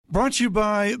Brought to you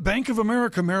by Bank of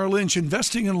America Merrill Lynch,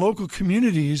 investing in local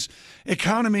communities,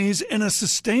 economies, and a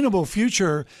sustainable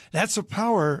future. That's the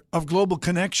power of global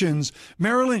connections.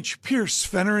 Merrill Lynch, Pierce,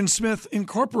 Fenner & Smith,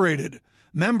 Incorporated.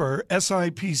 Member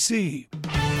SIPC.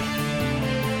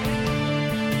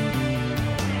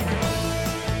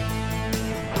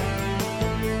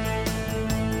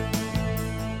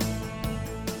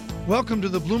 Welcome to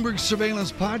the Bloomberg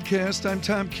Surveillance Podcast. I'm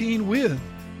Tom Keene with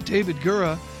David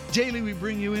Gura. Daily, we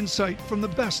bring you insight from the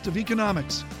best of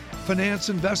economics, finance,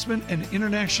 investment, and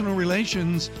international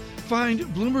relations. Find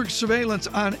Bloomberg Surveillance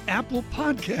on Apple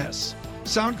Podcasts,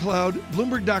 SoundCloud,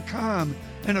 Bloomberg.com,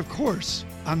 and of course,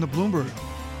 on the Bloomberg.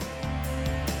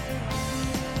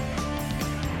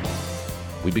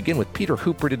 We begin with Peter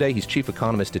Hooper today. He's chief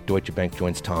economist at Deutsche Bank,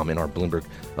 joins Tom in our Bloomberg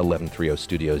 1130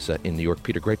 studios in New York.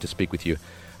 Peter, great to speak with you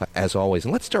as always.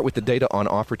 And let's start with the data on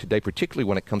offer today, particularly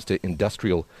when it comes to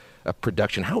industrial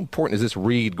production. How important is this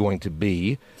read going to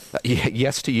be?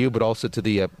 Yes to you, but also to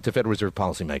the Federal Reserve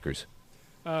policymakers.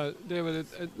 David,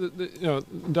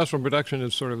 industrial production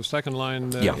is sort of a second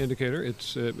line indicator.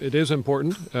 It is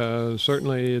important.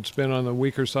 Certainly, it's been on the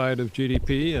weaker side of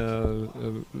GDP.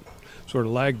 Sort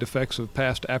of lagged effects of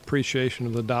past appreciation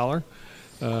of the dollar,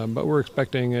 but we're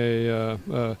expecting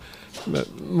a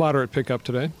moderate pickup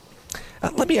today.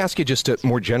 Let me ask you just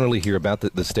more generally here about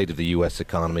the state of the U.S.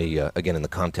 economy, again, in the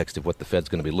context of what the Fed's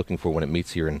going to be looking for when it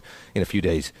meets here in a few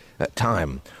days'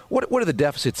 time. What are the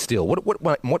deficits still?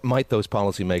 What might those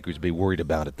policymakers be worried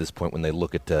about at this point when they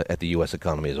look at the U.S.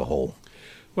 economy as a whole?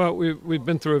 Well, we've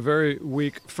been through a very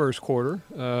weak first quarter.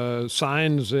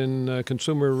 Signs in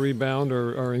consumer rebound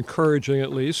are encouraging,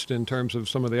 at least, in terms of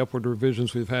some of the upward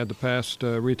revisions we've had to past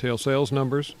retail sales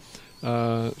numbers.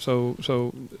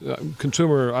 So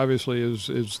consumer obviously is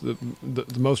the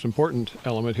most important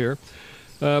element here.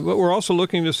 But we're also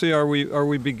looking to see are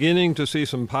we beginning to see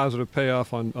some positive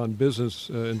payoff on business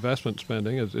investment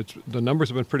spending? The numbers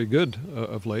have been pretty good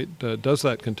of late. Does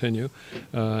that continue?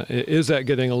 Is that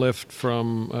getting a lift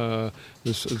from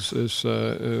this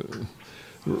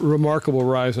remarkable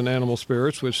rise in animal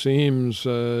spirits, which seems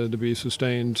to be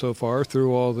sustained so far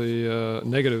through all the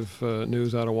negative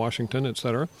news out of Washington, et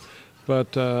cetera?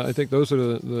 But I think those are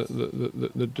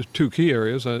the two key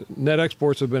areas. Net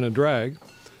exports have been a drag.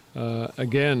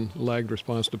 Again, lagged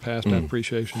response to past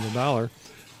appreciation of the dollar.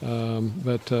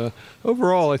 But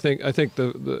overall, I think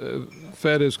the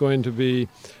Fed is going to be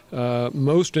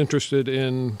most interested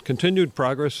in continued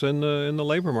progress in the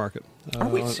labor market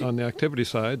on the activity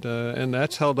side, and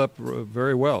that's held up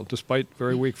very well despite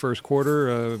very weak first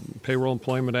quarter. Payroll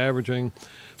employment averaging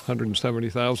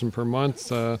 170,000 per month,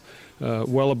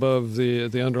 well above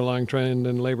the underlying trend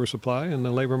in labor supply, and the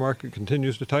labor market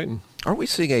continues to tighten. Are we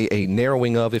seeing a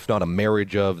narrowing of, if not a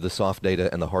marriage of, the soft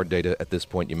data and the hard data at this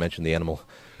point? You mentioned the animal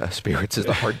spirits. Is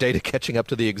the hard data catching up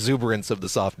to the exuberance of the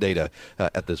soft data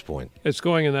at this point? It's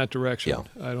going in that direction.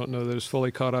 Yeah. I don't know that it's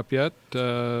fully caught up yet,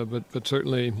 but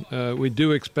certainly we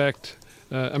do expect.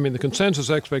 The consensus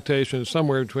expectation is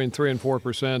somewhere between 3% and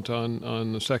 4%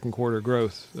 on the second quarter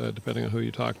growth, depending on who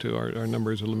you talk to. Our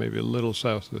numbers are maybe a little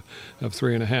south of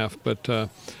 3.5%, but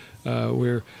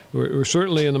we're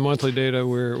certainly in the monthly data.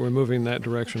 We're moving in that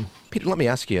direction. Peter, let me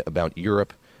ask you about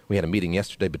Europe. We had a meeting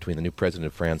yesterday between the new president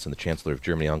of France and the chancellor of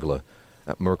Germany, Angela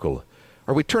Merkel.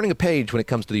 Are we turning a page when it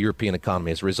comes to the European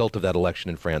economy as a result of that election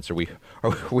in France? Are we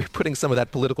putting some of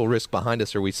that political risk behind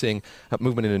us? Are we seeing a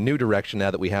movement in a new direction now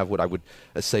that we have what I would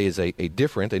say is a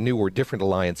new or different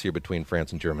alliance here between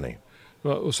France and Germany?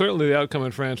 Well, certainly the outcome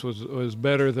in France was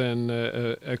better than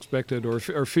expected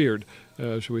or feared,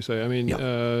 should we say.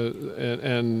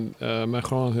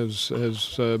 Macron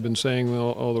has been saying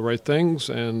all the right things,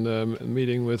 and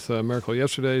meeting with Merkel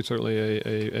yesterday, certainly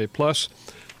a plus.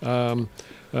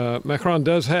 Macron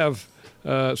does have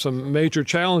some major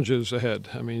challenges ahead.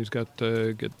 He's got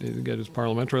to get his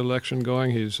parliamentary election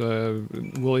going.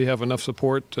 Will he have enough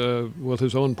support? Will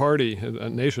his own party, a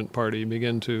nascent party,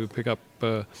 begin to pick up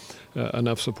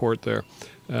enough support there?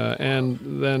 And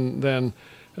then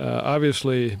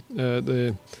obviously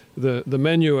the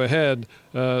menu ahead,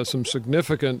 some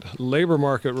significant labor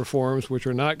market reforms, which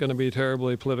are not going to be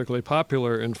terribly politically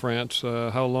popular in France.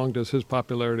 How long does his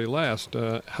popularity last?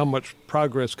 How much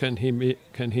progress can he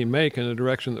make in a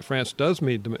direction that France does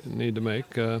need to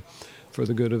make for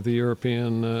the good of the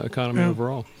European economy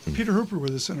overall? Peter Hooper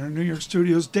with us in our New York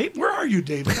studios. Dave, where are you,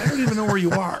 David? I don't even know where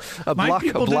you are. a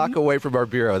block away from our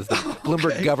bureau. It's the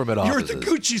Bloomberg government offices. You're at the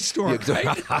Gucci store,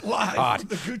 right? Live from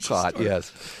the Gucci store.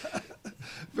 Yes.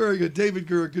 Very good. David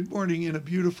Gura, good morning in a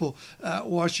beautiful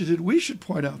Washington. We should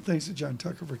point out, thanks to John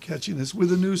Tucker for catching this, with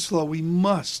the news flow, we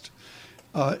must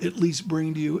at least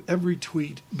bring to you every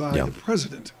tweet by the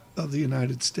President of the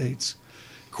United States.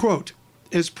 Quote,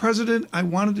 as President, I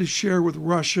wanted to share with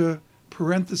Russia,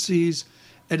 parentheses,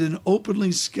 at an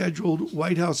openly scheduled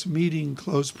White House meeting,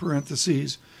 close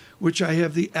parentheses, which I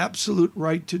have the absolute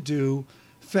right to do,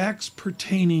 facts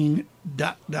pertaining ...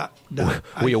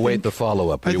 We await the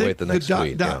follow-up. We await the next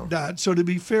tweet. So to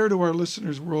be fair to our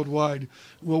listeners worldwide,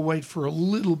 we'll wait for a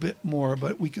little bit more,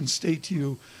 but we can state to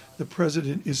you the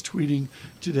President is tweeting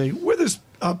today. With us,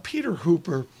 Peter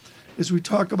Hooper, as we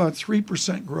talk about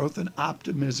 3% growth and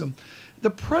optimism. The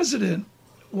President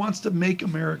wants to make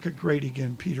America great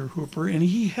again, Peter Hooper, and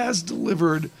he has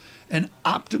delivered an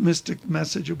optimistic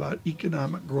message about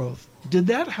economic growth. Did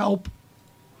that help?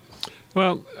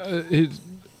 Well, he's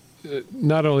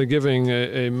not only giving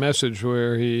a message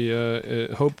where he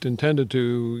intended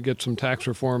to get some tax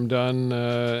reform done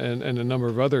and a number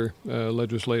of other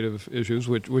legislative issues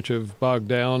which have bogged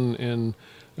down in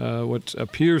what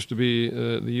appears to be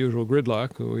the usual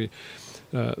gridlock.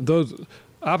 Those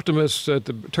optimists at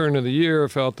the turn of the year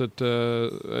felt that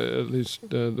at least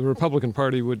the Republican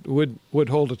Party would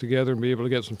hold it together and be able to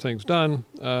get some things done.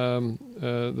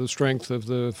 The strength of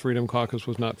the Freedom Caucus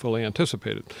was not fully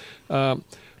anticipated.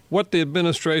 What the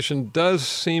administration does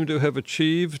seem to have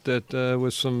achieved that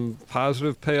with some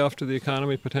positive payoff to the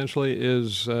economy potentially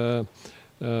is the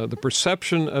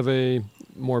perception of a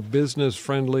more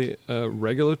business-friendly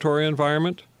regulatory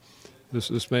environment.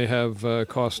 This may have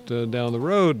cost down the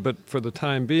road, but for the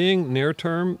time being, near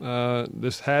term,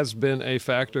 this has been a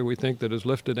factor we think that has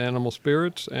lifted animal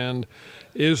spirits and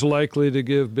is likely to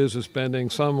give business spending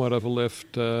somewhat of a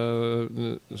lift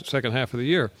in the second half of the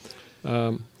year.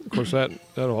 Of course, that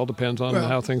all depends on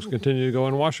how things continue to go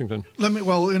in Washington.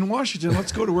 In Washington,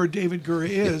 let's go to where David Gura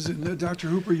is. And Dr.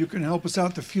 Hooper, you can help us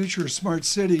out. The future of smart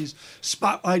cities,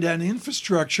 spotlight on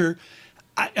infrastructure.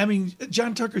 I mean,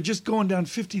 John Tucker, just going down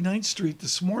 59th Street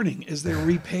this morning as they're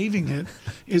repaving it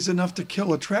is enough to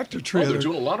kill a tractor trailer. Oh, they're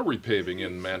doing a lot of repaving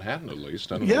in Manhattan, at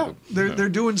least. I don't know, they're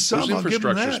doing some. There's infrastructure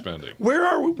I'll give them that. spending. Where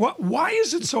are we? Why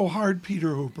is it so hard, Peter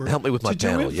Hooper? Help me with my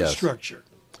panel. Do infrastructure?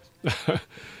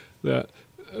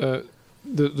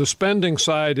 The spending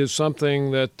side is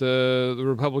something that the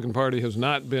Republican Party has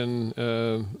not been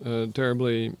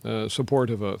terribly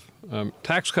supportive of.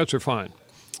 Tax cuts are fine.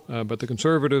 But the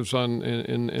conservatives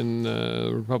in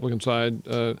the Republican side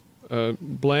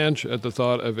blanch at the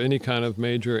thought of any kind of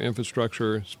major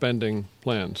infrastructure spending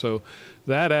plan. So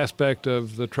that aspect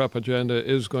of the Trump agenda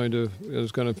is going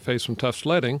to face some tough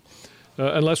sledding,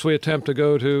 unless we attempt to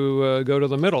go to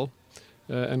the middle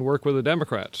and work with the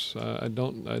Democrats. I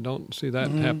don't see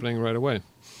that happening right away.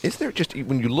 Is there just,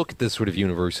 when you look at this sort of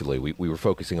universally, we were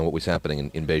focusing on what was happening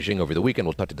in Beijing over the weekend.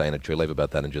 We'll talk to Diana Trelev about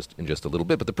that in just a little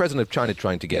bit. But the president of China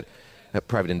trying to get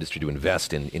private industry to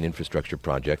invest in infrastructure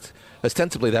projects.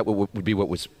 Ostensibly, that would be what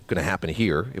was going to happen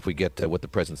here if we get what the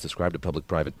president's described, a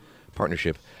public-private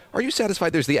partnership. Are you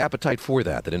satisfied there's the appetite for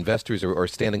that investors are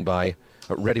standing by,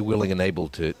 ready, willing, and able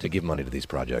to give money to these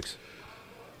projects?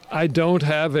 I don't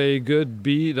have a good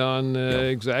beat on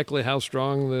exactly how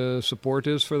strong the support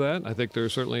is for that. I think there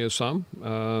certainly is some.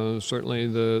 Certainly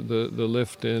the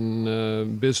lift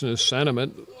in business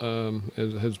sentiment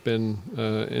has been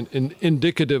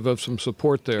indicative of some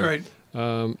support there.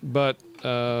 Right. But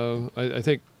I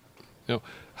think,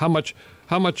 how much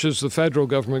is the federal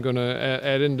government going to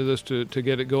add into this to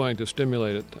get it going, to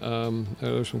stimulate it?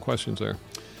 There's some questions there.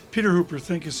 Peter Hooper,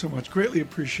 thank you so much. Greatly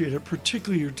appreciate it,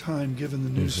 particularly your time given the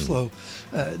news flow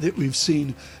that we've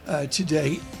seen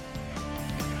today.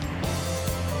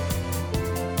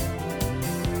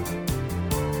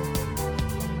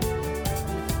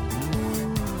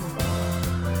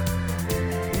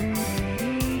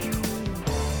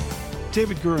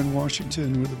 David Gura in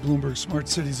Washington with the Bloomberg Smart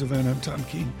Cities event. I'm Tom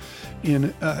Keene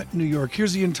in New York.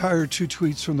 Here's the entire two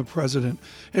tweets from the president.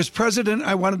 As president,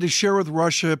 I wanted to share with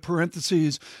Russia,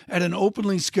 parentheses, at an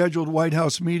openly scheduled White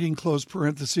House meeting, close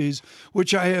parentheses,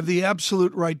 which I have the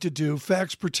absolute right to do,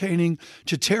 facts pertaining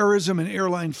to terrorism and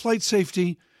airline flight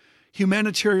safety,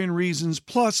 humanitarian reasons,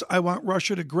 plus I want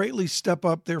Russia to greatly step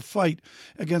up their fight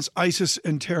against ISIS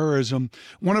and terrorism.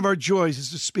 One of our joys is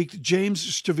to speak to James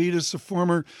Stavridis, the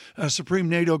former Supreme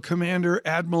NATO Commander,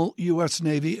 Admiral, U.S.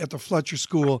 Navy at the Fletcher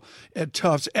School at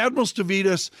Tufts. Admiral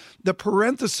Stavridis, the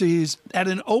parentheses, at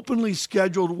an openly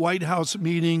scheduled White House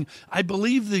meeting, I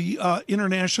believe the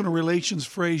international relations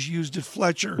phrase used at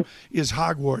Fletcher is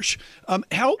hogwash.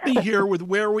 Help me here with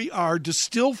where we are.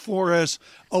 Distill for us,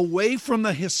 away from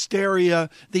the hysteria,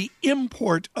 the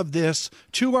import of this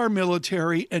to our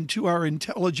military and to our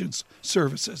intelligence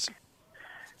services.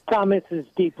 Tom, this is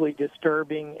deeply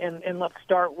disturbing, and let's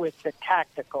start with the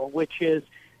tactical, which is,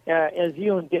 as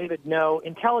you and David know,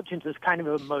 intelligence is kind of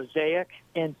a mosaic,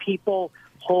 and people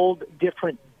hold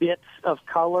different bits of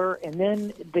color, and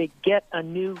then they get a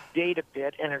new data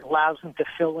bit, and it allows them to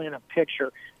fill in a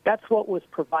picture. That's what was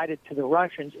provided to the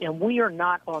Russians, and we are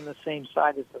not on the same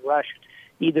side as the Russians,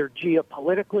 either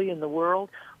geopolitically in the world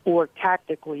or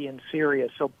tactically in Syria.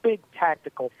 So big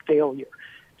tactical failure.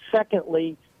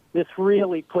 Secondly, this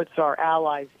really puts our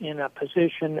allies in a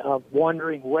position of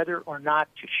wondering whether or not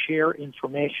to share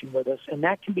information with us. And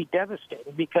that can be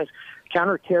devastating because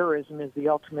counterterrorism is the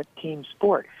ultimate team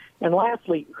sport. And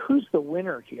lastly, who's the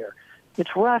winner here? It's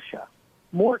Russia.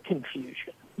 More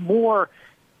confusion, more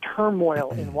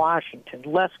turmoil in Washington,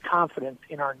 less confidence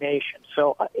in our nation.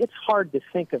 So it's hard to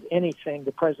think of anything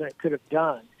the president could have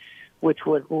done which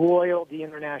would roil the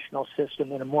international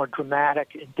system in a more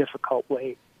dramatic and difficult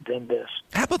way than this.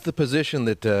 How about the position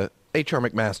that H.R.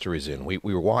 McMaster is in? We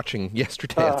were watching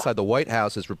yesterday outside the White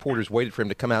House as reporters waited for him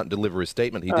to come out and deliver his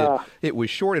statement. He did. It was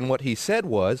short, and what he said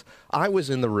was, I was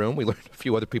in the room. We learned a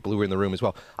few other people who were in the room as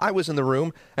well. I was in the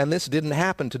room, and this didn't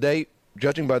happen. Today,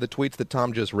 judging by the tweets that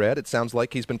Tom just read, it sounds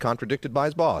like he's been contradicted by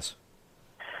his boss.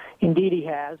 Indeed he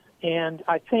has, and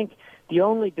I think the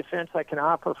only defense I can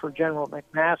offer for General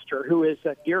McMaster, who is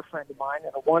a dear friend of mine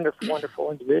and a wonderful,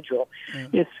 wonderful individual,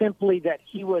 is simply that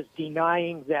he was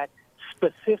denying that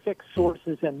specific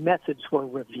sources and methods were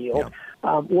revealed.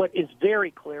 What is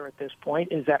very clear at this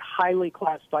point is that highly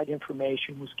classified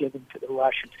information was given to the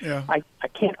Russians. I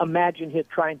can't imagine him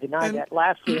trying to deny that.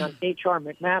 Lastly, on H.R.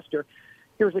 McMaster,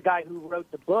 here's a guy who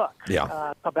wrote the book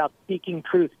about speaking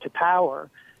truth to power.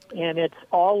 And it's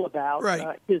all about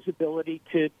his ability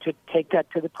to take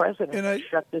that to the president and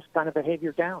shut this kind of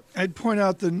behavior down. I'd point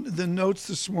out the notes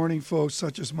this morning, folks,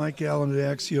 such as Mike Garland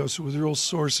at Axios, with real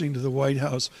sourcing to the White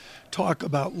House, talk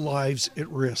about lives at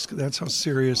risk. That's how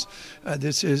serious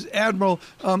this is. Admiral,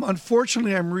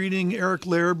 unfortunately, I'm reading Eric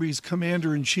Laraby's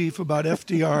Commander-in-Chief about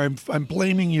FDR. I'm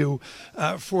blaming you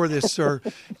for this, sir.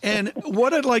 And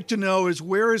what I'd like to know is,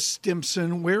 where is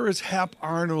Stimson? Where is Hap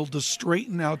Arnold to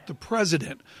straighten out the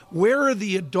president? Where are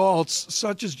the adults,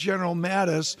 such as General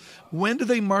Mattis? When do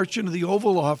they march into the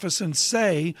Oval Office and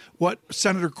say what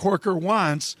Senator Corker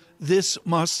wants? This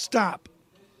must stop.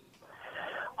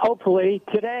 Hopefully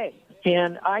today.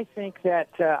 And I think that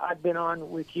I've been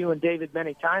on with you and David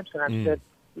many times, and I've said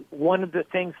one of the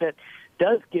things that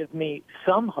does give me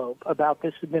some hope about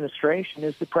this administration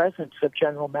is the presence of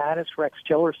General Mattis, Rex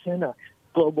Tillerson, a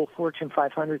global Fortune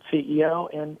 500 CEO,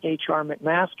 and H.R.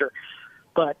 McMaster.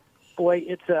 But boy,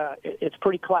 it's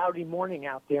pretty cloudy morning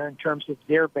out there in terms of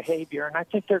their behavior, and I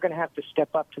think they're going to have to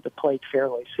step up to the plate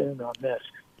fairly soon on this.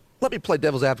 Let me play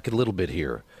devil's advocate a little bit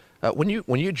here. When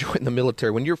you join the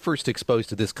military, when you're first exposed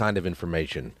to this kind of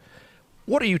information,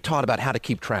 what are you taught about how to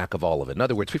keep track of all of it? In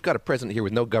other words, we've got a president here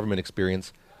with no government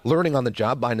experience, learning on the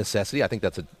job by necessity. I think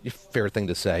that's a fair thing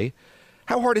to say.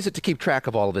 How hard is it to keep track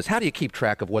of all of this? How do you keep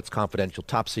track of what's confidential,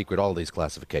 top secret, all of these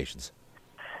classifications?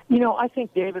 You know, I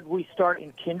think, David, we start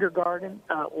in kindergarten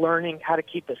learning how to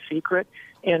keep a secret,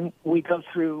 and we go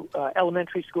through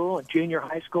elementary school and junior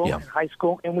high school and high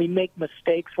school, and we make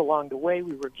mistakes along the way.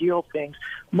 We reveal things.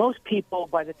 Most people,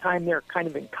 by the time they're kind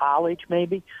of in college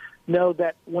maybe, know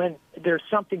that when there's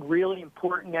something really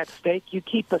important at stake, you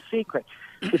keep a secret.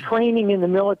 The training in the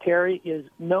military is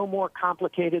no more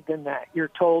complicated than that. You're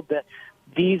told that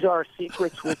these are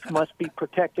secrets which must be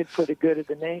protected for the good of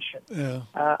the nation.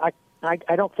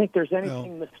 I don't think there's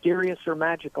anything mysterious or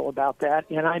magical about that.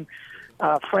 And I'm,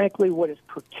 frankly, what is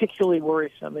particularly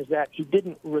worrisome is that he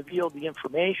didn't reveal the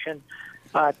information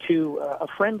to a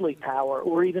friendly power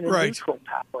or even a neutral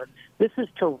power. This is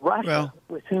to Russia,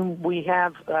 with whom we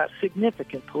have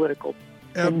significant political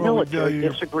and military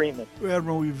disagreement.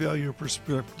 Admiral, we value your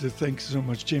perspective. Thanks so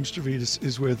much. James Stavridis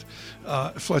is with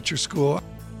Fletcher School.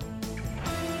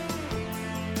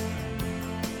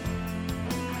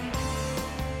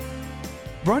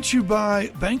 Brought to you by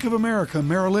Bank of America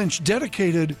Merrill Lynch,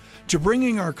 dedicated to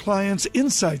bringing our clients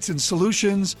insights and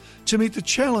solutions to meet the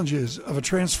challenges of a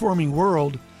transforming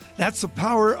world. That's the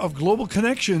power of global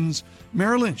connections.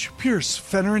 Merrill Lynch, Pierce,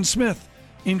 Fenner & Smith,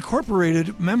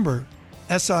 Incorporated, member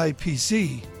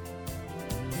SIPC.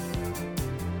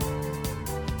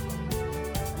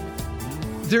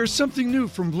 There's something new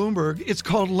from Bloomberg. It's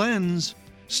called Lens.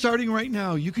 Starting right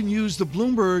now, you can use the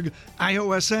Bloomberg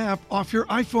iOS app off your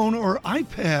iPhone or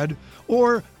iPad,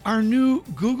 or our new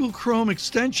Google Chrome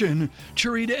extension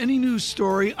to read any news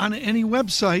story on any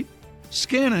website,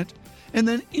 scan it, and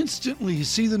then instantly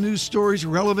see the news story's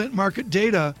relevant market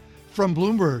data from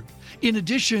Bloomberg. In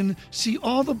addition, see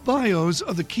all the bios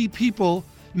of the key people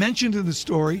mentioned in the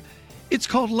story. It's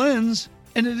called Lens,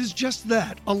 and it is just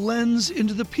that, a lens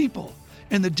into the people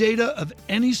and the data of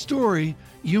any story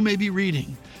you may be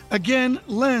reading. Again,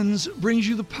 Lens brings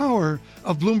you the power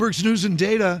of Bloomberg's news and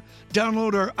data.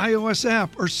 Download our iOS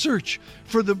app or search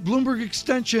for the Bloomberg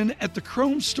extension at the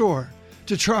Chrome store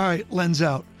to try Lens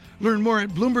out. Learn more at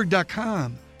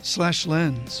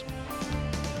Bloomberg.com/lens.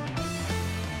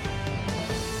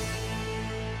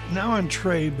 Now on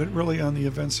trade, but really on the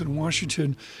events in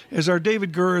Washington, as our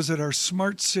David Gurr is at our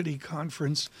Smart City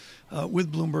Conference with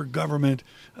Bloomberg Government.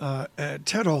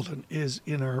 Ted Alden is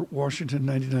in our Washington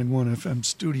 99.1 FM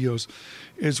studios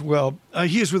as well.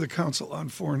 He is with the Council on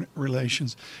Foreign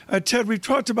Relations. Ted, we've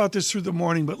talked about this through the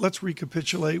morning, but let's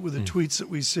recapitulate with the tweets that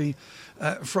we see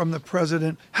from the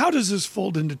president. How does this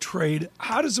fold into trade?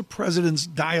 How does the president's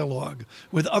dialogue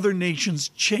with other nations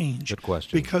change Good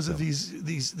question. Because of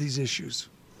these issues?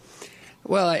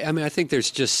 Well, I think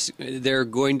there are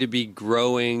going to be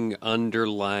growing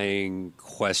underlying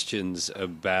questions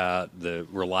about the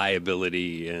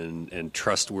reliability and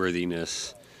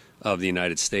trustworthiness of the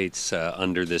United States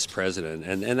under this president.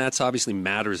 And that's obviously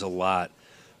matters a lot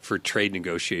for trade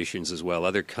negotiations as well.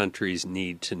 Other countries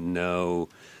need to know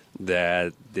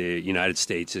that the United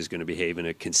States is going to behave in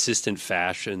a consistent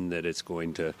fashion, that it's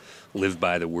going to live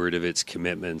by the word of its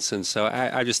commitments. And so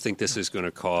I just think this is going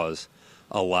to cause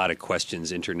a lot of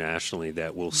questions internationally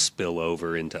that will spill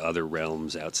over into other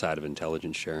realms outside of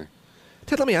intelligence sharing.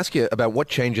 Ted, let me ask you about what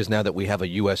changes now that we have a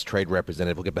U.S. trade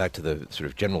representative. We'll get back to the sort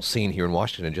of general scene here in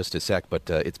Washington in just a sec, but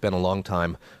it's been a long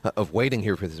time of waiting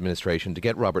here for this administration to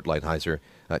get Robert Lighthizer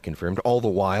confirmed. All the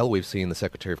while, we've seen the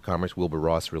Secretary of Commerce, Wilbur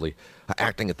Ross, really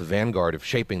acting at the vanguard of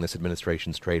shaping this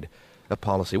administration's trade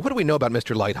policy. What do we know about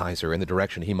Mr. Lighthizer and the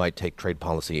direction he might take trade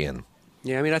policy in?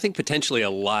 Yeah, I think potentially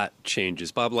a lot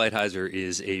changes. Bob Lighthizer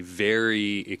is a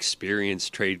very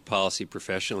experienced trade policy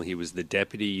professional. He was the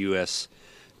deputy U.S.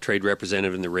 trade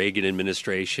representative in the Reagan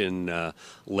administration,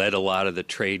 led a lot of the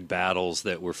trade battles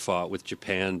that were fought with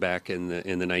Japan back in the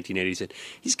 1980s. And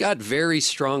he's got very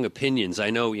strong opinions. I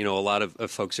know, a lot of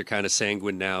folks are kind of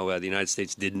sanguine now. The United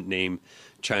States didn't name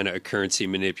China a currency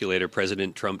manipulator.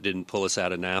 President Trump didn't pull us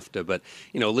out of NAFTA. But,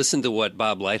 listen to what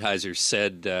Bob Lighthizer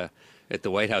said at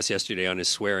the White House yesterday on his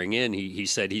swearing in. He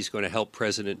said he's going to help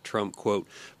President Trump, quote,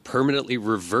 permanently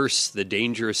reverse the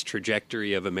dangerous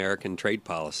trajectory of American trade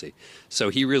policy. So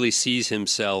he really sees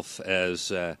himself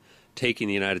as taking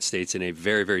the United States in a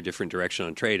very, very different direction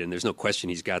on trade. And there's no question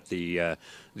he's got the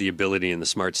ability and the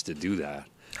smarts to do that.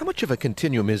 How much of a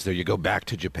continuum is there? You go back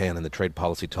to Japan and the trade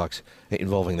policy talks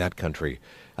involving that country.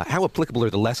 How applicable are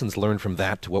the lessons learned from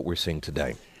that to what we're seeing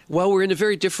today? Well, we're in a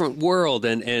very different world,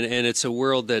 and it's a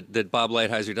world that Bob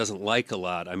Lighthizer doesn't like a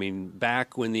lot.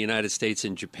 Back when the United States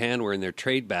and Japan were in their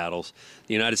trade battles,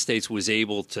 the United States was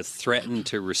able to threaten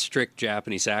to restrict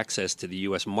Japanese access to the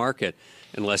U.S. market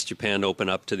unless Japan opened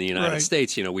up to the United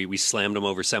States. We slammed them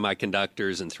over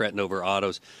semiconductors and threatened over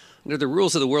autos. Under the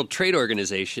rules of the World Trade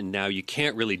Organization now, you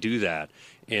can't really do that.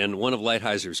 And one of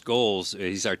Lighthizer's goals,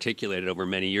 he's articulated over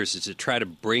many years, is to try to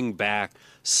bring back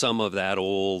some of that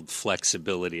old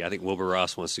flexibility. I think Wilbur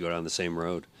Ross wants to go down the same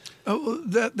road. Oh,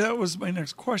 that was my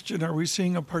next question. Are we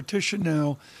seeing a partition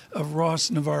now of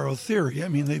Ross-Navarro theory?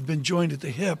 They've been joined at the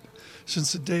hip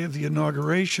since the day of the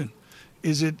inauguration.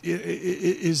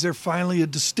 Is there finally a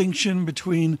distinction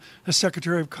between the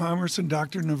Secretary of Commerce and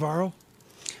Dr. Navarro?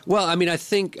 Well, I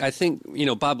think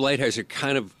Bob Lighthizer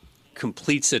kind of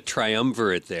completes a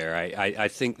triumvirate there. I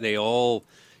think they all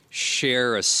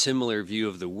share a similar view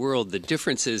of the world. The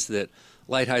difference is that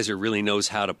Lighthizer really knows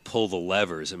how to pull the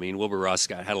levers. Wilbur Ross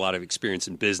had a lot of experience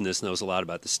in business, knows a lot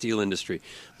about the steel industry,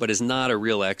 but is not a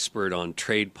real expert on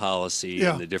trade policy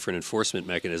and the different enforcement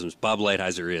mechanisms. Bob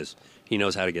Lighthizer is. He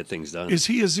knows how to get things done. Is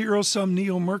he a zero-sum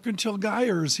neo-mercantile guy,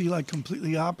 or is he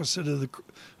completely opposite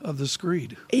of the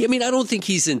screed? I don't think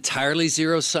he's entirely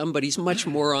zero-sum, but he's much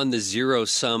more on the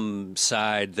zero-sum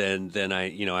side than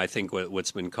I think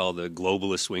what's been called the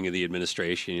globalist wing of the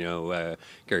administration.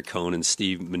 Gary Cohn and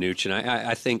Steve Mnuchin.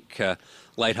 I think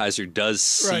Lighthizer does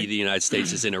see the United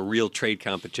States as in a real trade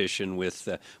competition with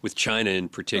China in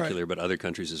particular, but other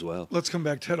countries as well. Let's come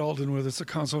back. Ted Alden with us, the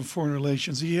Council on Foreign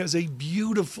Relations. He has a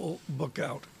beautiful book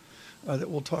out that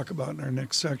we'll talk about in our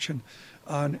next section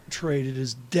on trade. It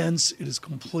is dense. It is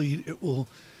complete. It will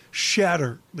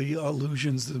shatter the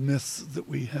illusions, the myths that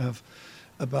we have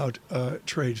about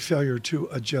trade, failure to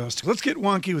adjust. Let's get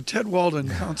wonky with Ted Walden,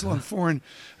 Council on Foreign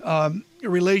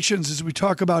Relations, as we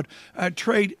talk about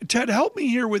trade. Ted, help me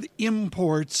here with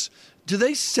imports. Do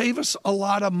they save us a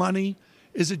lot of money?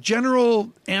 Is a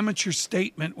general amateur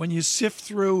statement when you sift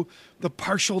through the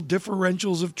partial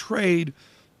differentials of trade,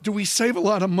 Do we save a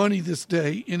lot of money this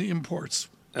day in imports?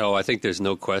 Oh, I think there's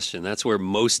no question. That's where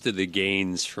most of the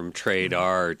gains from trade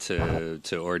are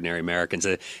to ordinary Americans.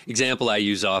 An example I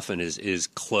use often is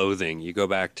clothing. You go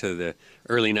back to the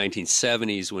early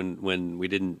 1970s when we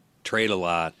didn't trade a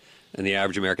lot, and the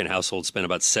average American household spent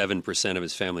about 7% of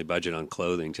his family budget on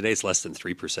clothing. Today it's less than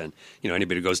 3%.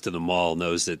 Anybody who goes to the mall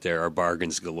knows that there are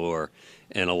bargains galore,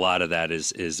 and a lot of that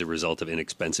is the result of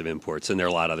inexpensive imports, and there are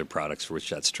a lot of other products for which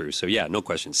that's true. So, yeah, no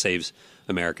question, saves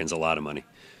Americans a lot of money.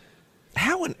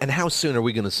 How and how soon are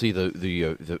we going to see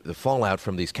the fallout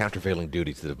from these countervailing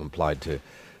duties that have been applied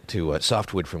to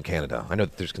softwood from Canada? I know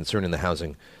that there's concern in the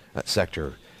housing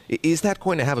sector. Is that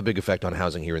going to have a big effect on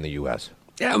housing here in the U.S.?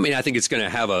 Yeah, I think it's going to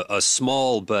have a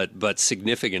small but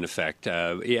significant effect.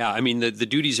 The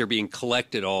duties are being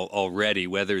collected already.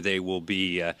 Whether they will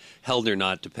be held or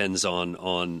not depends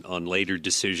on later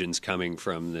decisions coming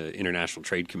from the International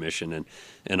Trade Commission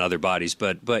and other bodies.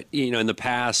 But in the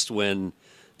past, when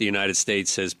the United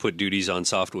States has put duties on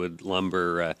softwood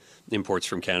lumber imports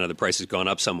from Canada, the price has gone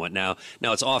up somewhat. Now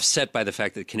it's offset by the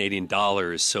fact that the Canadian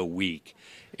dollar is so weak.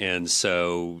 And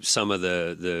so some of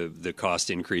the cost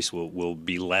increase will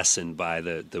be lessened by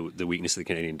the weakness of the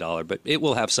Canadian dollar. But it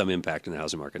will have some impact in the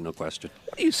housing market, no question.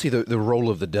 What do you see the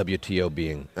role of the WTO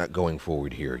being going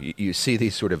forward here? You see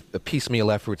these sort of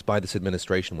piecemeal efforts by this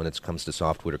administration when it comes to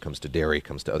softwood or comes to dairy,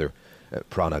 comes to other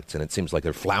products, and it seems like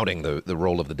they're flouting the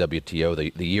role of the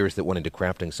WTO, the years that went into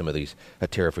crafting some of these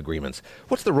tariff agreements.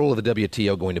 What's the role of the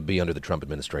WTO going to be under the Trump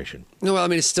administration?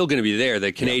 Well, it's still going to be there.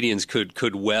 The Canadians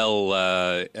could well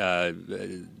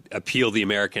appeal the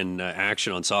American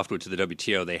action on softwood to the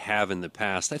WTO. They have in the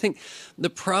past. I think the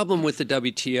problem with the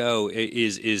WTO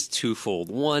is twofold.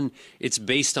 One, it's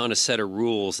based on a set of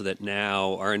rules that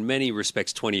now are in many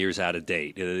respects 20 years out of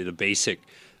date. The basic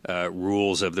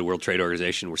rules of the World Trade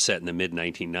Organization were set in the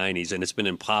mid-1990s, and it's been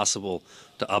impossible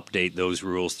to update those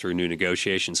rules through new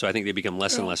negotiations. So I think they become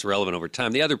less and less relevant over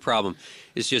time. The other problem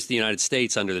is just the United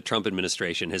States under the Trump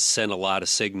administration has sent a lot of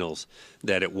signals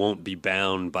that it won't be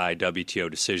bound by WTO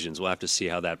decisions. We'll have to see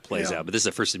how that plays out. But this is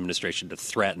the first administration to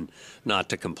threaten not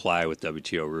to comply with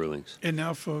WTO rulings. And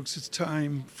now, folks, it's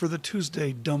time for the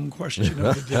Tuesday dumb question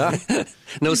of the day.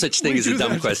 No such thing as a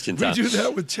dumb question, Tom. We do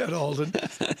that with Ted Alden.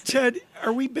 Ted,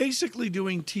 are we basically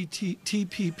doing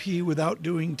TPP without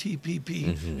doing TPP?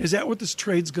 Mm-hmm. Is that what this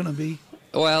trade's going to be?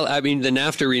 Well, the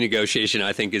NAFTA renegotiation,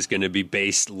 I think, is going to be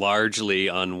based largely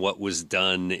on what was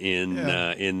done in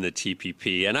the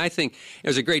TPP. And I think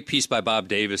there's a great piece by Bob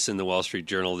Davis in the Wall Street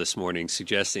Journal this morning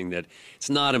suggesting that it's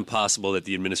not impossible that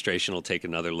the administration will take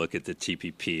another look at the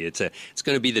TPP. It's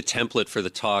going to be the template for the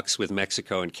talks with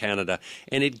Mexico and Canada,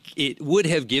 and it would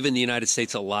have given the United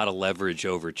States a lot of leverage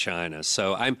over China.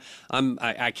 So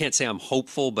I can't say I'm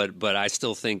hopeful, but I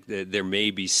still think that there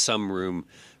may be some room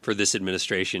for this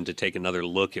administration to take another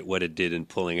look at what it did in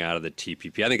pulling out of the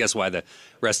TPP. I think that's why the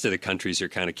rest of the countries are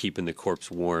kind of keeping the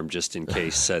corpse warm just in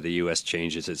case the U.S.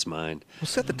 changes its mind. We'll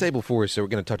set the table for us. So we're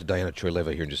going to talk to Diana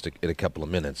Choileva here in a couple of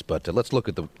minutes. But let's look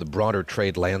at the broader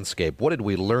trade landscape. What did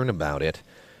we learn about it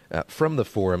from the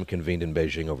forum convened in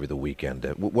Beijing over the weekend?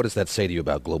 What does that say to you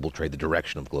about global trade, the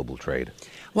direction of global trade?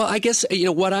 Well, I guess,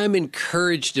 what I'm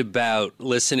encouraged about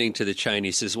listening to the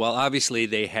Chinese is, well, obviously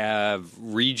they have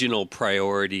regional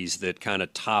priorities that kind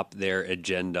of top their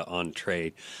agenda on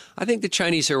trade. I think the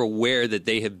Chinese are aware that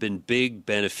they have been big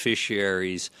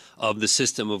beneficiaries of the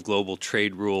system of global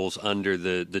trade rules under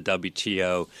the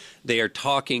WTO. They are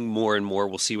talking more and more,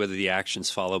 we'll see whether the actions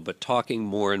follow, but talking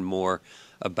more and more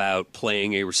about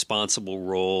playing a responsible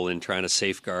role in trying to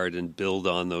safeguard and build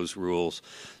on those rules.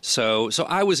 So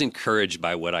I was encouraged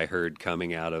by what I heard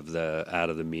coming out of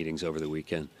the meetings over the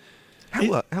weekend.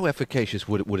 How efficacious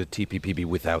would a TPP be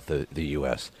without the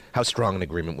U.S.? How strong an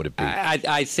agreement would it be?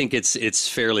 I think it's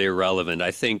fairly irrelevant.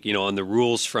 I think, on the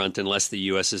rules front, unless the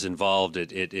U.S. is involved,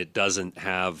 it doesn't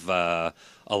have a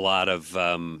lot of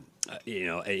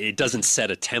it doesn't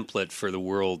set a template for the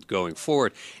world going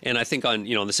forward. And I think on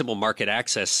the simple market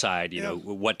access side,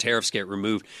 what tariffs get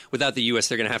removed, without the U.S.,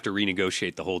 they're going to have to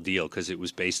renegotiate the whole deal because it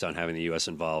was based on having the U.S.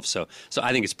 involved. So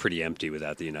I think it's pretty empty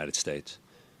without the United States.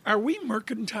 Are we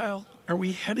mercantile? Are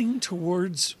we heading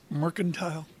towards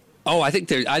mercantile? Oh, I think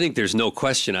there's no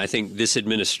question. I think this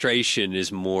administration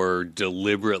is more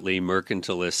deliberately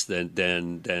mercantilist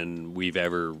than we've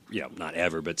ever, not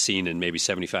ever, but seen in maybe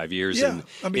 75 years in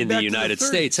the United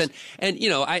States. And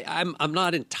I'm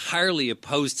not entirely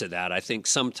opposed to that. I think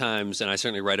sometimes, and I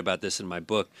certainly write about this in my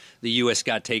book, the U.S.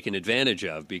 got taken advantage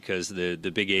of because the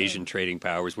big Asian trading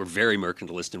powers were very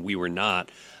mercantilist and we were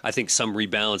not. I think some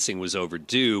rebalancing was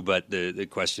overdue, but the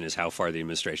question is how far the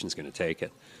administration is going to take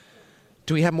it.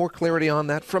 Do we have more clarity on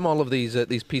that from all of these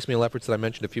piecemeal efforts that I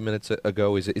mentioned a few minutes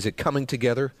ago? Is it coming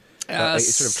together?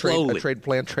 Slowly. A trade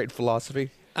plan, trade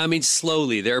philosophy? I mean,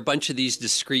 slowly. There are a bunch of these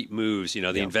discrete moves.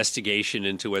 The investigation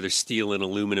into whether steel and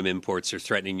aluminum imports are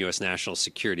threatening U.S. national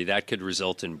security. That could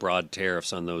result in broad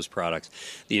tariffs on those products.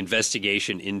 The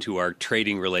investigation into our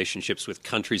trading relationships with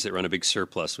countries that run a big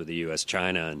surplus with the U.S.,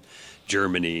 China and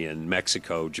Germany and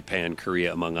Mexico, Japan,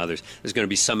 Korea, among others. There's going to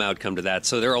be some outcome to that.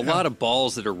 So there are a lot of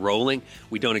balls that are rolling.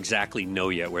 We don't exactly know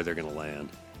yet where they're going to land.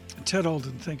 Ted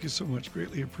Alden, thank you so much.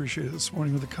 Greatly appreciated this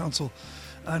morning with the Council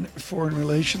on Foreign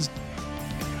Relations.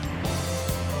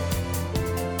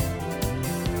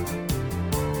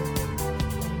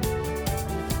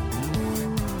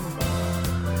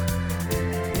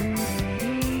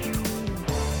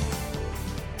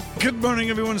 Good morning,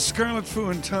 everyone. Scarlett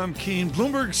Fu and Tom Keene.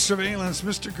 Bloomberg Surveillance,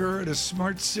 Mr. Gurr at a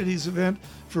Smart Cities event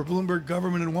for Bloomberg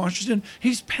Government in Washington.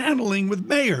 He's paneling with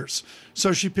mayors.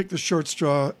 So she picked the short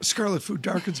straw. Scarlett Fu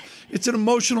darkens. It's an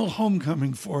emotional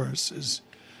homecoming for us.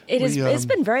 It's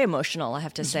been very emotional, I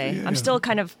have to say. I'm still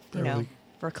kind of,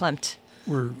 verklempt.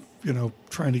 We're,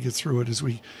 trying to get through it as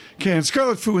we can.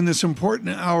 Scarlett Fu in this important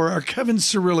hour are Kevin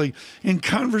Cirilli in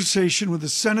conversation with the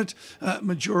Senate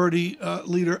Majority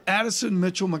Leader Addison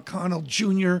Mitchell McConnell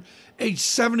Jr., age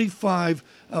 75,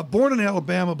 born in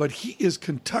Alabama, but he is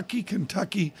Kentucky,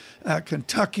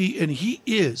 and he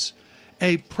is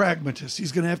a pragmatist.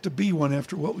 He's going to have to be one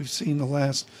after what we've seen the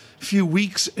last few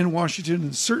weeks in Washington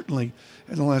and certainly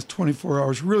in the last 24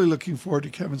 hours. Really looking forward to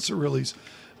Kevin Cirilli's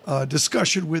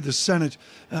discussion with the Senate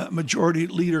Majority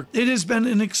Leader. It has been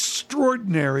an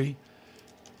extraordinary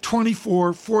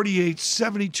 24, 48,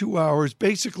 72 hours.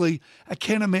 Basically, I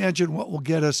can't imagine what will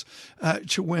get us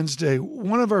to Wednesday.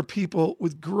 One of our people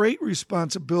with great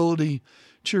responsibility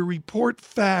to report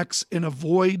facts and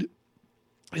avoid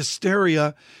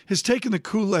hysteria has taken the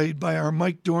Kool-Aid by our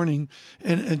Mike Dorning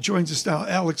and joins us now.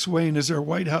 Alex Wayne is our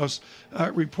White House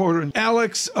reporter. And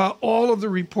Alex, all of the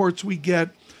reports we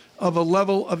get of a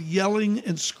level of yelling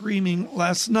and screaming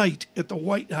last night at the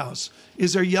White House.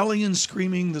 Is there yelling and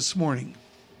screaming this morning?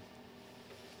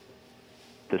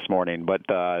 This morning, but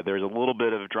there's a little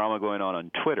bit of drama going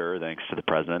on Twitter, thanks to the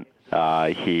president.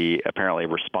 He apparently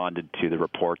responded to the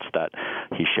reports that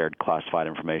he shared classified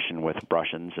information with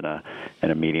Russians in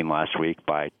a meeting last week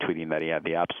by tweeting that he had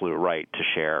the absolute right to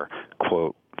share,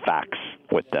 quote, facts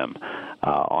with them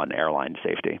on airline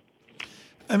safety.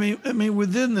 I mean,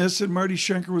 within this, and Marty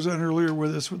Schenker was on earlier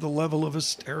with us with the level of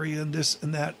hysteria and this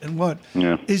and that and what.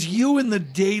 Yeah. Is you in the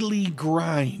daily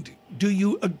grind, do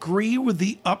you agree with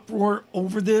the uproar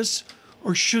over this,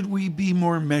 or should we be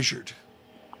more measured?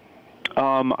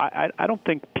 I don't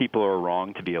think people are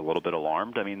wrong to be a little bit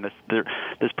alarmed. I mean,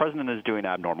 this president is doing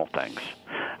abnormal things.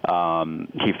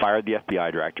 He fired the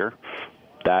FBI director.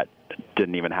 That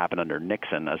didn't even happen under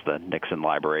Nixon, as the Nixon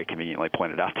Library conveniently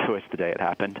pointed out to us the day it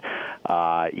happened.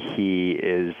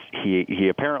 He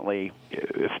apparently,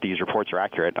 if these reports are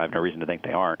accurate, I have no reason to think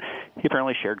they aren't, he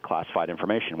apparently shared classified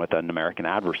information with an American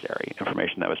adversary,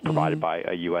 information that was provided by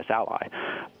a U.S. ally.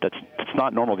 That's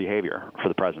not normal behavior for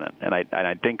the president. And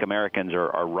I think Americans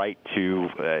are right to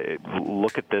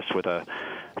look at this with a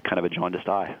kind of a jaundiced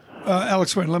eye.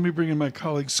 Alex Wayne, let me bring in my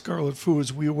colleague Scarlett Fu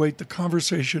as we await the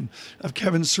conversation of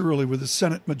Kevin Cirilli with the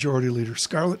Senate Majority Leader.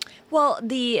 Scarlett? Well,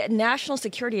 the National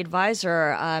Security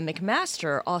Advisor,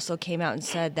 McMaster, also came out and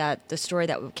said that the story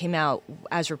that came out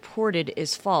as reported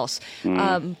is false.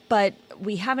 But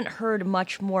we haven't heard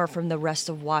much more from the rest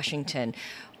of Washington.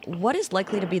 What is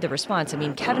likely to be the response? I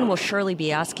mean, Kevin will surely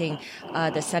be asking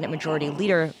the Senate Majority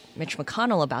Leader, Mitch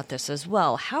McConnell, about this as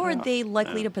well. How are they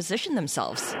likely to position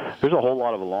themselves? There's a whole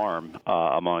lot of alarm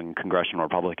among congressional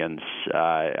Republicans.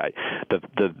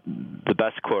 The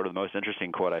best quote, or the most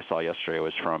interesting quote I saw yesterday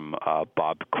was from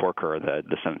Bob Corker,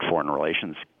 the Senate Foreign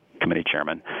Relations Committee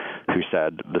chairman, who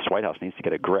said this White House needs to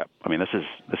get a grip. I mean, this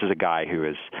is a guy who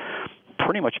is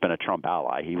pretty much been a Trump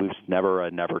ally. He was never a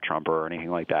never Trumper or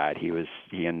anything like that.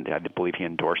 I believe he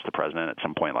endorsed the president at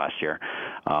some point last year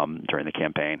during the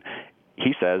campaign.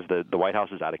 He says that the White House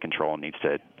is out of control and needs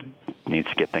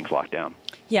to get things locked down.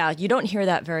 Yeah, you don't hear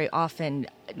that very often.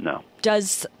 No.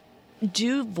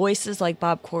 Do voices like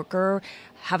Bob Corker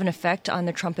have an effect on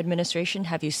the Trump administration?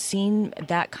 Have you seen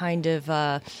that kind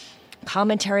of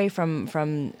commentary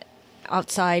from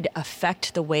outside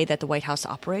affect the way that the White House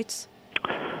operates?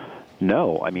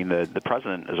 No. I mean, the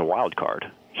president is a wild card.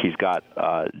 He's got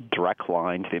a direct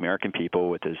line to the American people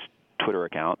with his Twitter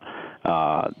account.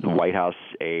 The White House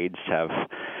aides have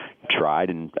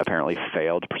tried and apparently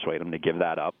failed to persuade him to give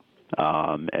that up.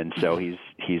 And so he's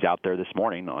he's out there this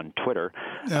morning on Twitter.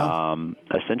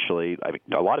 Essentially,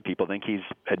 a lot of people think he's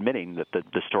admitting that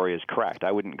the story is correct.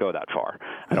 I wouldn't go that far.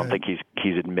 I don't think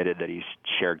he's admitted that he's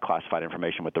shared classified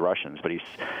information with the Russians, but he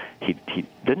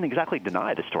didn't exactly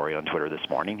deny the story on Twitter this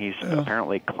morning. He's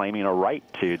apparently claiming a right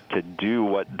to do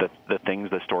what the things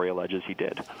the story alleges he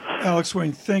did. Alex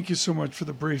Wayne, thank you so much for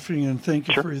the briefing, and thank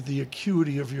you for the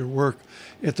acuity of your work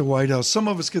at the White House. Some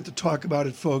of us get to talk about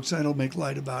it, folks. I don't make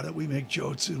light about it. We make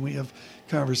jokes and we have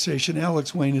conversation.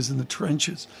 Alex Wayne is in the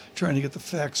trenches trying to get the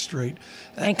facts straight.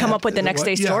 And come up with the next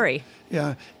day's story.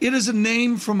 Yeah. It is a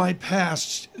name from my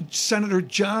past, Senator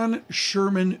John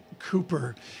Sherman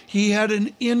Cooper. He had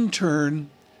an intern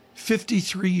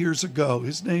 53 years ago.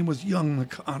 His name was young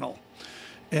McConnell.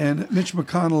 And Mitch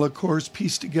McConnell, of course,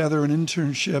 pieced together an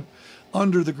internship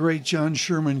under the great John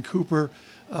Sherman Cooper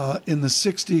in the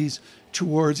 60s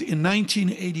towards, in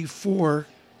 1984,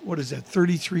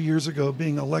 33 years ago,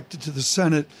 being elected to the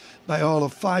Senate by all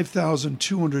of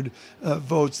 5,200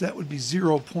 votes. That would be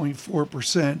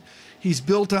 0.4%. He's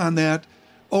built on that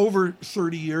over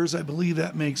 30 years. I believe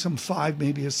that makes him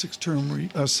maybe a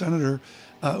 6-term senator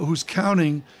who's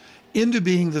counting, into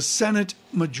being the Senate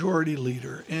Majority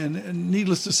Leader. And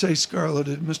needless to say, Scarlett,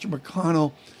 Mr.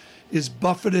 McConnell is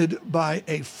buffeted by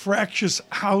a fractious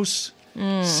House,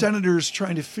 senators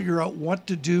trying to figure out what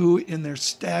to do in their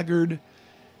staggered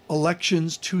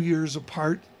elections 2 years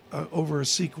apart over a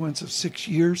sequence of 6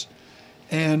 years,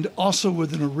 and also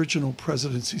with an original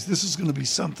presidency. This is going to be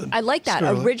something. I like that.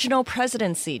 Scarlett. Original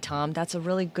presidency, Tom. That's a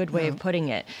really good way of putting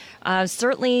it.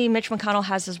 Certainly, Mitch McConnell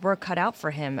has his work cut out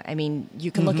for him. I mean,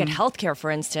 you can look at health care,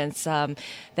 for instance. The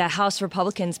House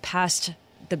Republicans passed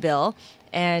the bill,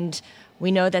 and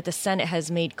we know that the Senate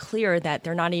has made clear that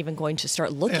they're not even going to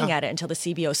start looking at it until the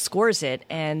CBO scores it.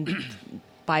 And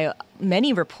by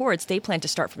many reports, they plan to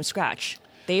start from scratch.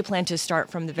 They plan to start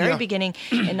from the very beginning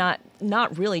and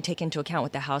not really take into account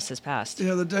what the House has passed.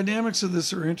 Yeah, the dynamics of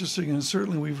this are interesting, and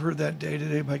certainly we've heard that day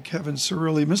today by Kevin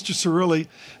Cirilli. Mr. Cirilli,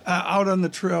 out on the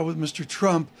trail with Mr.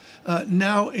 Trump,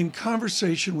 now in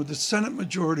conversation with the Senate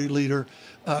Majority Leader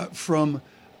from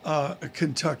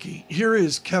Kentucky. Here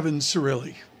is Kevin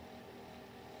Cirilli.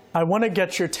 I want to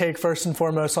get your take first and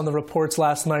foremost on the reports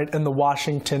last night in the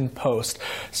Washington Post.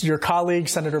 So your colleague,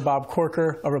 Senator Bob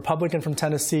Corker, a Republican from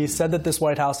Tennessee, said that this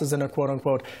White House is in a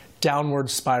quote-unquote downward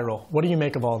spiral. What do you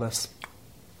make of all this?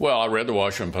 Well, I read the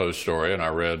Washington Post story, and I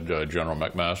read General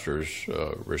McMaster's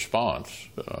response,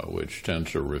 which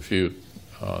tends to refute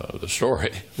the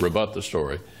story, rebut the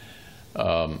story.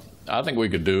 I think we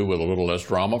could do with a little less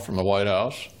drama from the White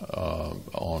House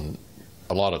on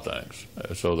a lot of things,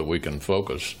 so that we can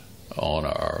focus on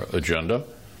our agenda,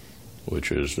 which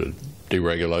is the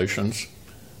deregulations,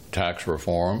 tax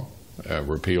reform,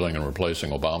 repealing and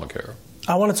replacing Obamacare.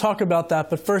 I want to talk about that,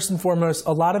 but first and foremost,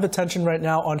 a lot of attention right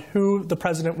now on who the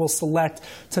president will select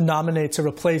to nominate to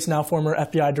replace now former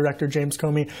FBI Director James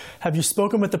Comey. Have you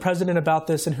spoken with the president about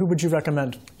this, and who would you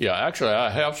recommend? Yeah, actually,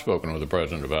 I have spoken with the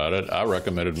president about it. I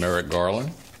recommended Merrick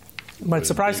Garland. Might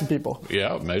surprise some people.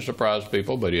 Yeah, it may surprise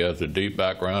people, but he has a deep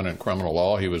background in criminal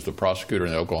law. He was the prosecutor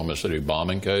in the Oklahoma City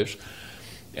bombing case.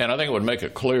 And I think it would make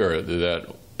it clear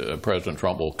that President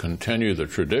Trump will continue the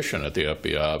tradition at the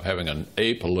FBI of having an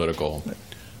apolitical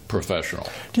professional.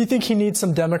 Do you think he needs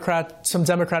some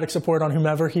Democratic support on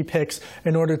whomever he picks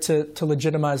in order to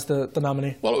legitimize the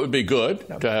nominee? Well, it would be good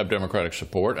to have Democratic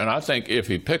support. And I think if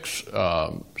he picks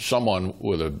someone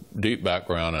with a deep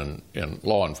background in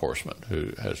law enforcement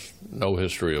who has no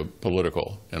history of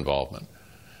political involvement,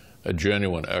 a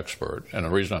genuine expert, and the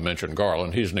reason I mentioned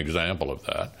Garland, he's an example of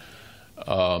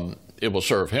that, it will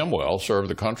serve him well, serve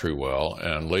the country well,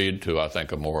 and lead to, I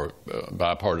think, a more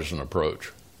bipartisan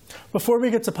approach. Before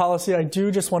we get to policy, I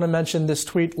do just want to mention this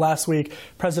tweet last week,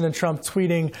 President Trump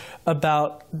tweeting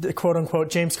about the quote-unquote,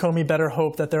 James Comey better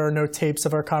hope that there are no tapes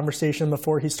of our conversation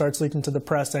before he starts leaking to the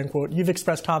press, end quote. You've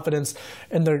expressed confidence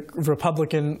in the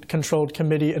Republican-controlled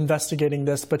committee investigating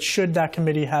this, but should that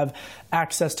committee have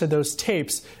access to those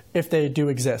tapes if they do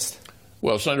exist?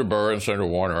 Well, Senator Burr and Senator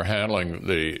Warner are handling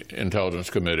the Intelligence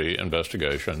Committee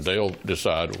investigation. They'll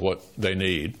decide what they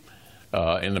need.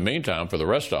 In the meantime, for the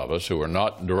rest of us who are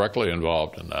not directly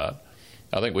involved in that,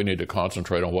 I think we need to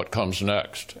concentrate on what comes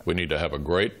next. We need to have a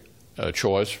great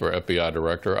choice for FBI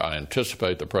director. I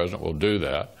anticipate the president will do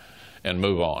that and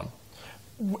move on.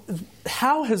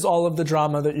 How has all of the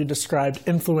drama that you described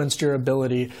influenced your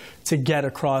ability to get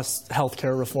across health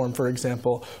care reform, for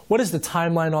example? What is the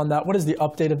timeline on that? What is the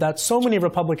update of that? So many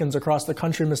Republicans across the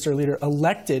country, Mr. Leader,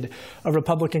 elected a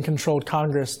Republican-controlled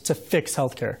Congress to fix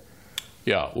health care.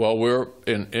 Yeah, well, we're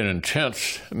in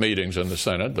intense meetings in the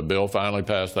Senate. The bill finally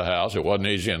passed the House. It wasn't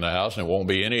easy in the House, and it won't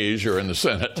be any easier in the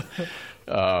Senate.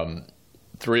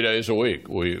 3 days a week,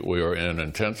 we are in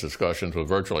intense discussions with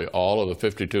virtually all of the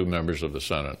 52 members of the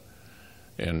Senate.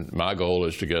 And my goal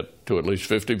is to get to at least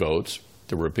 50 votes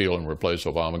to repeal and replace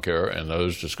Obamacare, and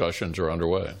those discussions are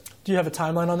underway. Do you have a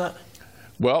timeline on that?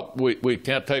 Well, we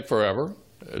can't take forever.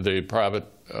 The private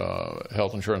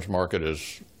health insurance market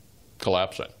is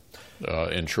collapsing.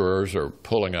 Insurers are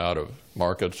pulling out of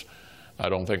markets. I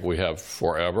don't think we have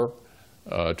forever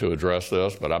to address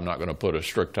this, but I'm not going to put a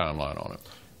strict timeline on it.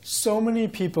 So many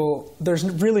people, there's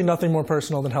really nothing more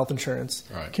personal than health insurance.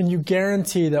 Right. Can you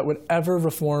guarantee that whatever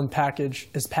reform package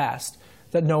is passed,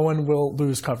 that no one will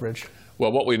lose coverage?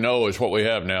 Well, what we know is what we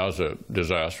have now is a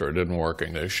disaster. It isn't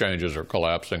working. The exchanges are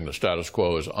collapsing. The status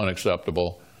quo is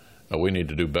unacceptable. We need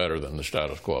to do better than the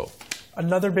status quo.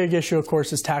 Another big issue, of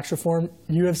course, is tax reform.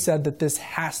 You have said that this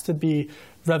has to be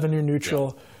revenue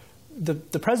neutral. Yeah.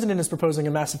 The president is proposing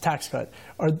a massive tax cut.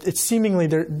 It's seemingly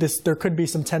there could be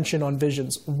some tension on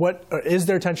visions. Is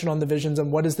there tension on the visions, and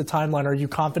what is the timeline? Are you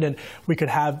confident we could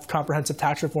have comprehensive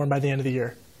tax reform by the end of the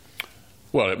year?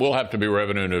 Well, it will have to be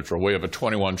revenue neutral. We have a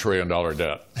 $21 trillion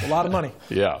debt. A lot of money.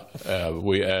 Yeah.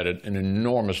 We added an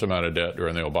enormous amount of debt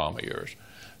during the Obama years.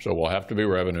 So we'll have to be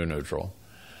revenue neutral.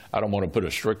 I don't want to put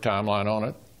a strict timeline on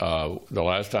it. The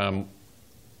last time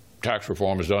tax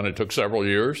reform was done, it took several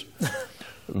years.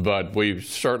 But we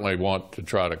certainly want to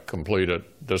try to complete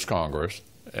it this Congress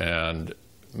and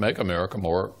make America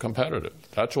more competitive.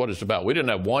 That's what it's about. We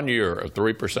didn't have 1 year of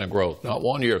 3% growth, not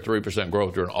 1 year of 3%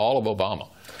 growth during all of Obama.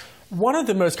 One of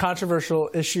the most controversial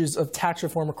issues of tax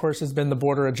reform, of course, has been the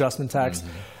border adjustment tax. Mm-hmm.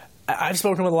 I've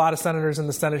spoken with a lot of senators in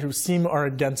the Senate who are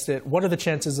against it. What are the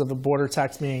chances of a border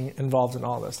tax being involved in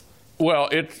all this? Well,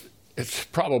 it's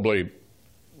probably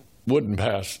wouldn't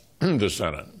pass the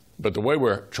Senate. But the way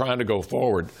we're trying to go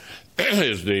forward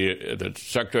is the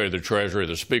Secretary of the Treasury,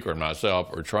 the Speaker, and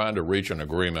myself are trying to reach an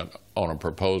agreement on a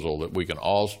proposal that we can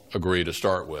all agree to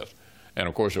start with. And,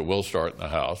 of course, it will start in the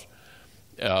House.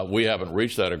 We haven't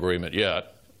reached that agreement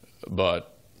yet,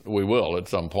 but we will at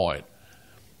some point.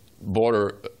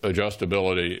 Border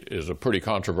adjustability is a pretty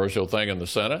controversial thing in the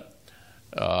Senate,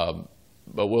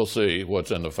 but we'll see what's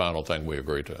in the final thing we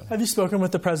agree to. Have you spoken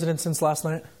with the president since last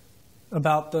night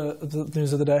about the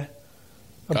news of the day?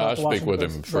 I speak with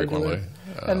him frequently.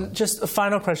 And just a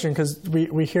final question, because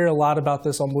we hear a lot about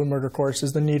this on Bloomberg, of course,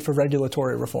 is the need for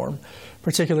regulatory reform,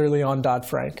 particularly on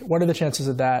Dodd-Frank. What are the chances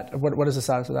of that? What is the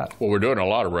status of that? Well, we're doing a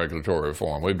lot of regulatory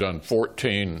reform. We've done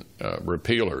 14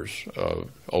 repealers of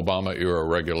Obama-era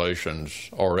regulations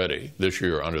already this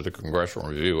year under the Congressional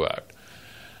Review Act.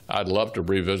 I'd love to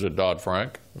revisit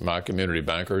Dodd-Frank. My community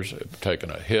bankers have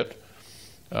taken a hit.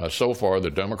 So far, the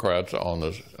Democrats on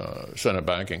the Senate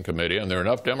Banking Committee, and there are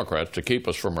enough Democrats to keep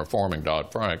us from reforming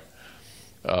Dodd-Frank,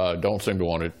 don't seem to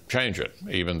want to change it,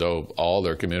 even though all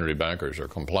their community bankers are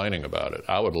complaining about it.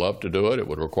 I would love to do it. It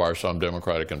would require some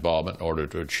Democratic involvement in order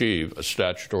to achieve a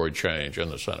statutory change in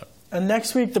the Senate. And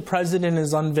next week, the president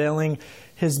is unveiling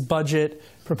his budget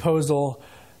proposal.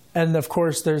 And, of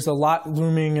course, there's a lot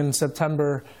looming in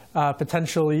September,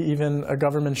 potentially even a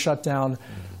government shutdown.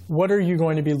 Mm-hmm. What are you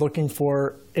going to be looking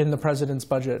for in the president's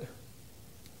budget?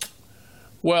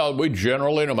 Well, we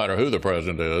generally, no matter who the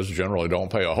president is, generally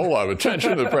don't pay a whole lot of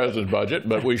attention to the president's budget,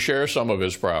 but we share some of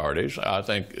his priorities. I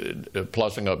think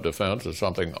plussing up defense is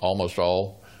something almost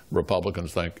all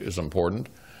Republicans think is important.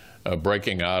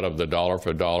 Breaking out of the dollar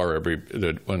for dollar,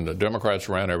 when the Democrats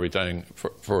ran everything,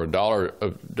 for a dollar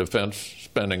of defense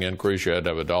spending increase, you had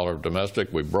to have a dollar of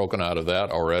domestic. We've broken out of that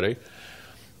already.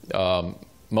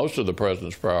 Most of the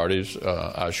president's priorities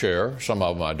I share, some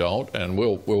of them I don't, and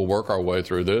we'll work our way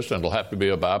through this, and it'll have to be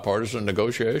a bipartisan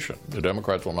negotiation. The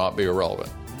Democrats will not be irrelevant.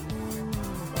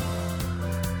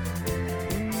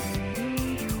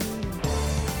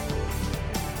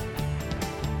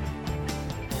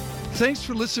 Thanks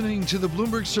for listening to the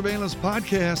Bloomberg Surveillance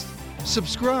Podcast.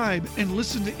 Subscribe and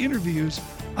listen to interviews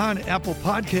on Apple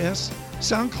Podcasts,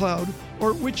 SoundCloud,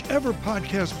 or whichever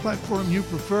podcast platform you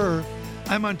prefer.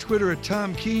 I'm on Twitter at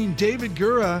Tom Keene. David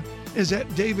Gura is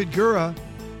at David Gura.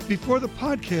 Before the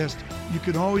podcast, you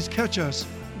can always catch us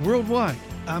worldwide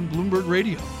on Bloomberg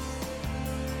Radio.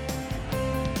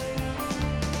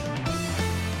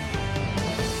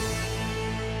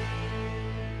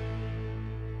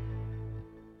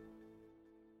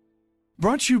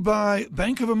 Brought to you by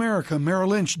Bank of America Merrill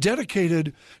Lynch,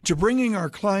 dedicated to bringing our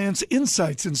clients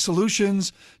insights and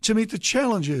solutions to meet the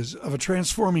challenges of a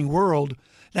transforming world.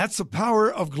 That's the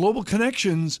power of global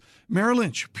connections. Merrill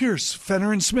Lynch, Pierce,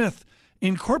 Fenner & Smith,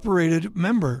 Incorporated,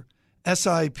 member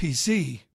SIPC.